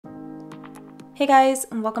Hey guys,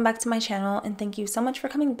 and welcome back to my channel, and thank you so much for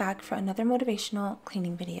coming back for another motivational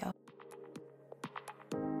cleaning video.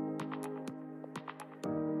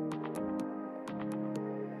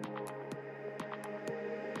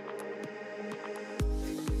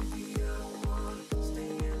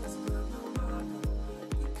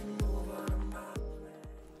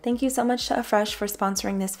 Thank you so much to Afresh for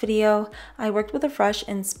sponsoring this video. I worked with Afresh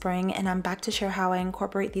in spring, and I'm back to share how I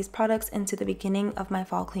incorporate these products into the beginning of my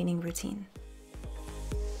fall cleaning routine.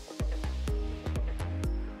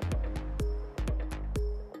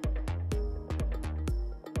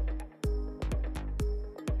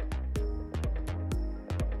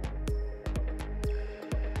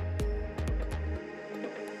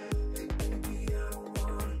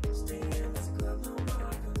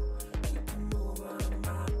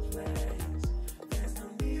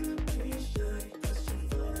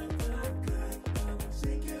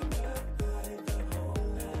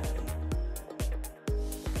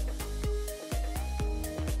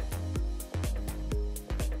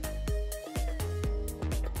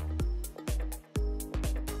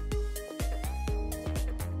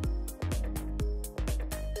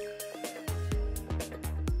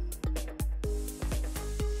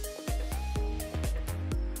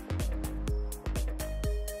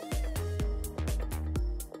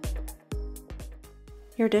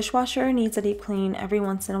 Your dishwasher needs a deep clean every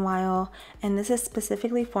once in a while, and this is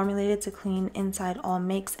specifically formulated to clean inside all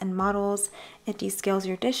makes and models. It descales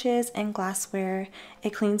your dishes and glassware.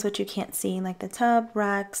 It cleans what you can't see, like the tub,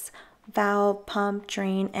 racks, valve, pump,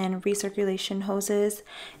 drain, and recirculation hoses.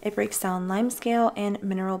 It breaks down limescale and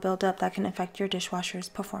mineral buildup that can affect your dishwasher's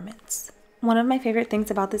performance. One of my favorite things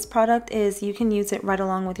about this product is you can use it right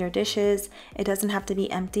along with your dishes. It doesn't have to be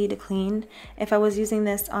empty to clean. If I was using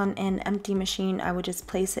this on an empty machine, I would just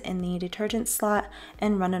place it in the detergent slot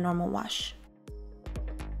and run a normal wash.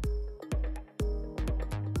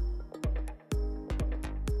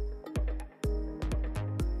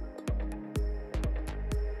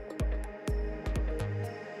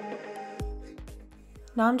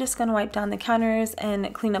 Now I'm just gonna wipe down the counters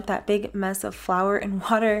and clean up that big mess of flour and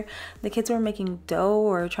water. The kids were making dough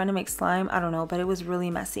or trying to make slime, I don't know, but it was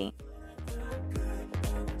really messy.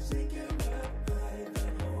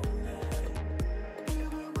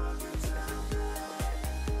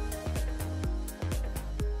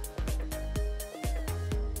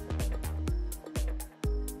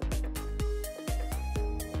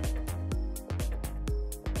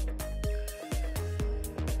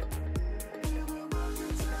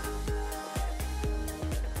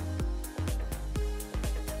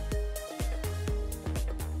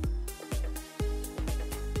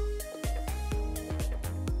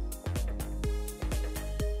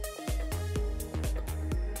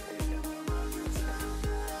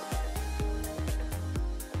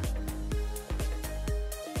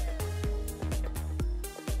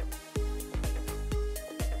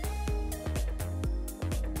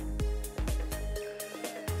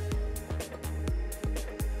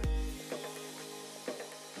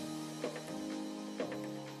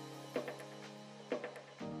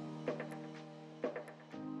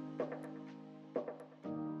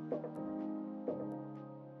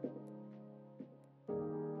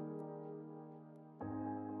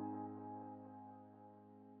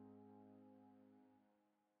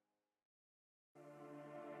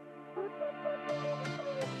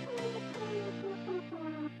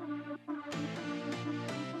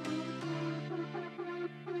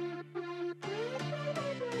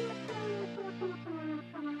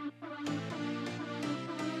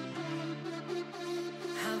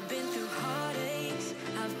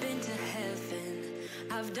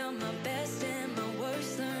 I've done my best and my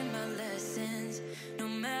worst, learned my lessons. No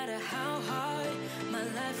matter how hard my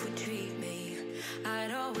life would treat me,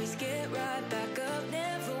 I'd always get right back up,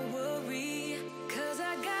 never worry. 'Cause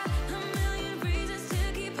I got a million reasons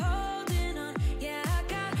to keep holding on. Yeah, I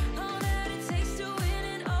got all that it takes to win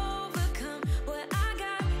and overcome. What I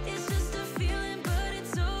got is just a feeling, but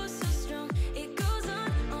it's so strong. It goes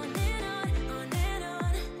on and on and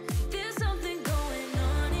on. There's something going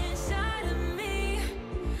on inside of me.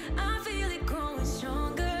 I feel it growing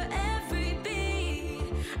stronger every beat.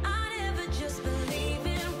 I never just believe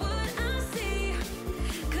in what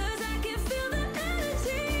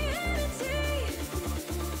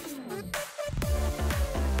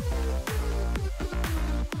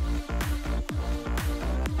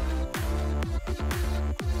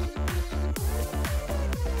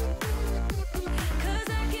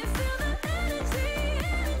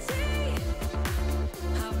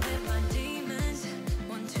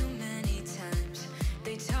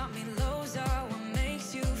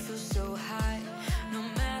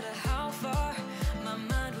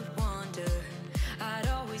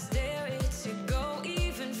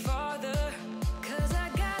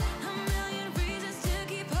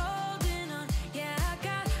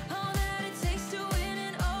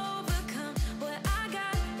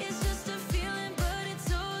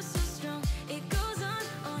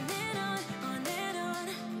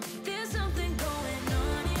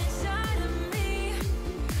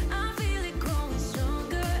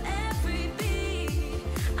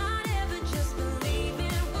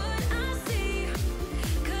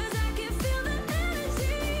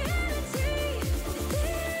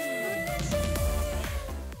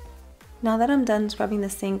Now that I'm done scrubbing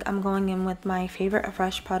the sink, I'm going in with my favorite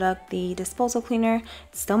Fresh product, the disposal cleaner.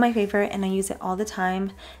 It's still my favorite and I use it all the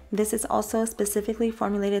time. This is also specifically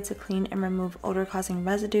formulated to clean and remove odor-causing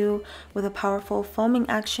residue with a powerful foaming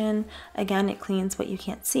action. Again, it cleans what you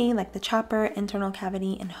can't see, like the chopper, internal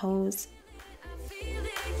cavity, and hose.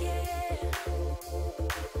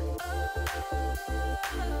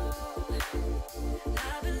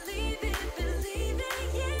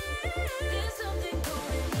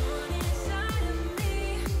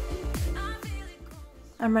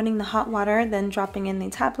 I'm running the hot water, then dropping in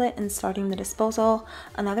the tablet and starting the disposal.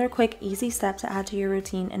 Another quick, easy step to add to your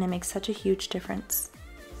routine, and it makes such a huge difference.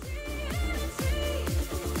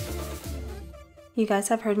 You guys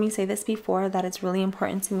have heard me say this before, that it's really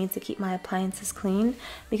important to me to keep my appliances clean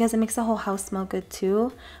because it makes the whole house smell good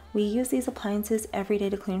too. We use these appliances every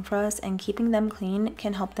day to clean for us, and keeping them clean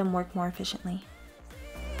can help them work more efficiently.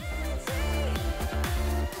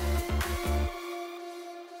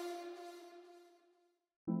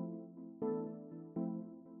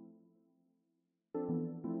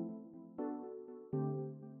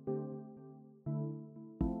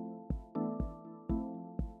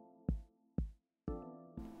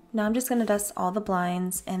 Now I'm just going to dust all the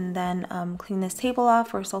blinds and then clean this table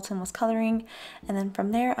off where Sultan was coloring, and then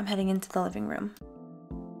from there I'm heading into the living room.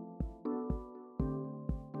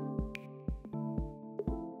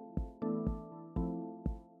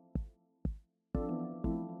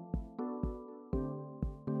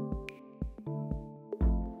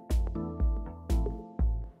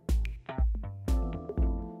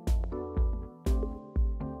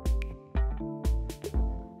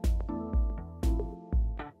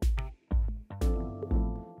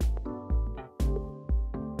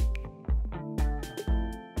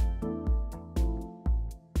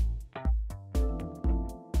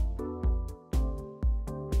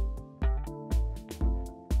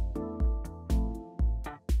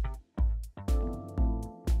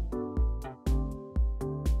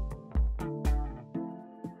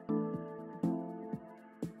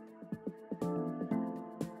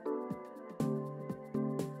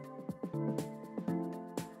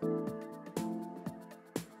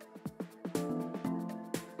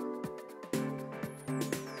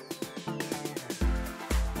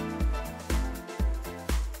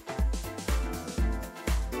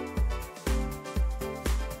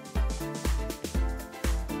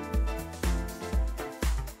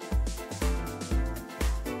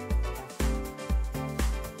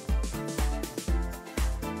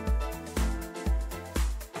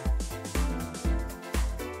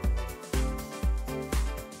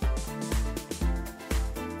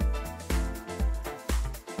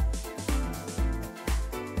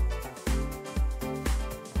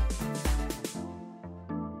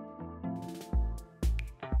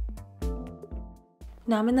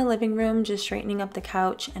 Now I'm in the living room just straightening up the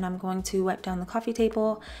couch, and I'm going to wipe down the coffee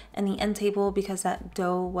table and the end table because that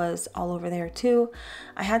dough was all over there too.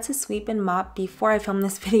 I had to sweep and mop before I filmed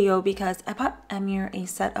this video because I bought Emir a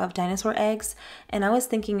set of dinosaur eggs, and I was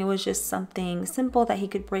thinking it was just something simple that he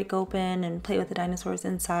could break open and play with the dinosaurs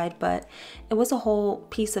inside, but it was a whole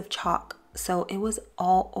piece of chalk. So it was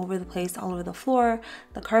all over the place, all over the floor,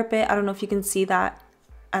 the carpet. I don't know if you can see that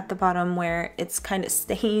at the bottom where it's kind of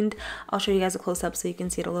stained. I'll show you guys a close-up so you can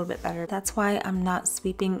see it a little bit better. That's why I'm not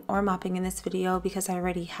sweeping or mopping in this video, because I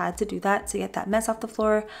already had to do that to get that mess off the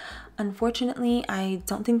floor. Unfortunately, I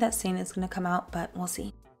don't think that stain is going to come out, but we'll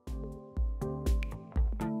see.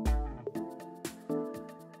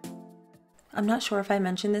 I'm not sure if I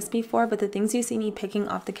mentioned this before, but the things you see me picking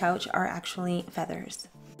off the couch are actually feathers.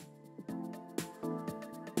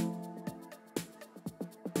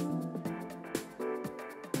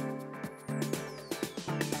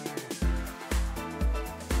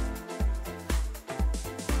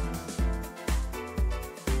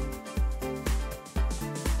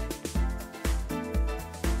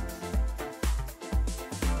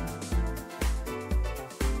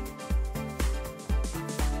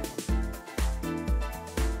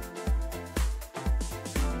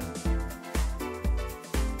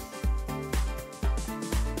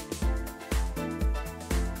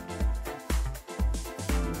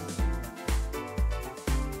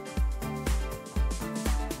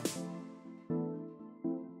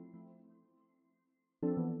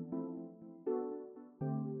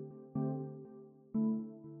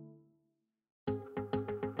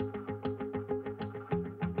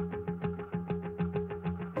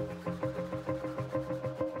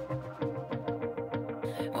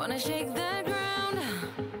 Wanna shake the ground,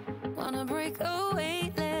 wanna break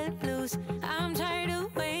away, let loose. I'm tired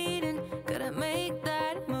of waiting, gotta make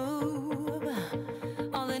that move.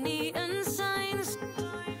 All the neon signs,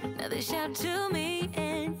 now the shadows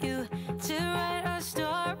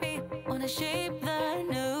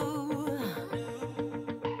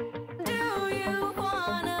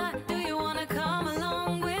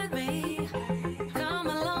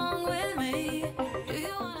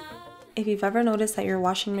If you've ever noticed that your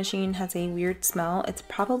washing machine has a weird smell, it's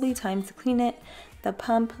probably time to clean it. The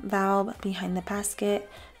pump, valve, behind the basket,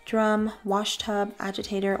 drum, wash tub,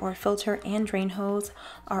 agitator or filter, and drain hose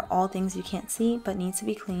are all things you can't see but need to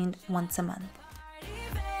be cleaned once a month.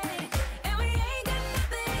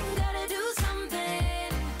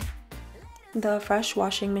 The Fresh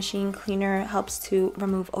Washing Machine Cleaner helps to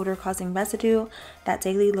remove odor-causing residue that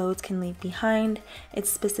daily loads can leave behind. It's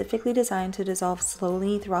specifically designed to dissolve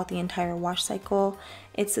slowly throughout the entire wash cycle.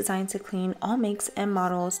 It's designed to clean all makes and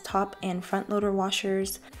models, top and front loader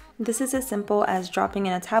washers. This is as simple as dropping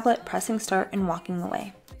in a tablet, pressing start, and walking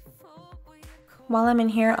away. While I'm in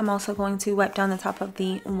here, I'm also going to wipe down the top of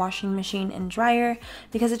the washing machine and dryer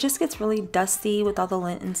because it just gets really dusty with all the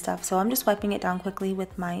lint and stuff. So I'm just wiping it down quickly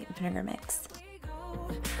with my vinegar mix.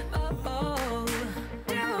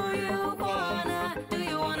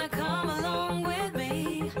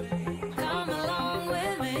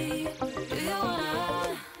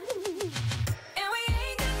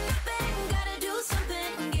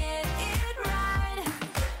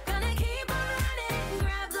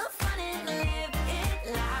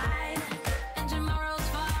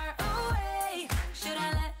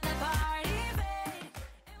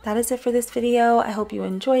 That is it for this video. I hope you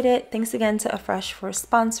enjoyed it. Thanks again to Afresh for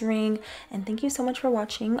sponsoring, and thank you so much for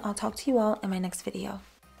watching. I'll talk to you all in my next video.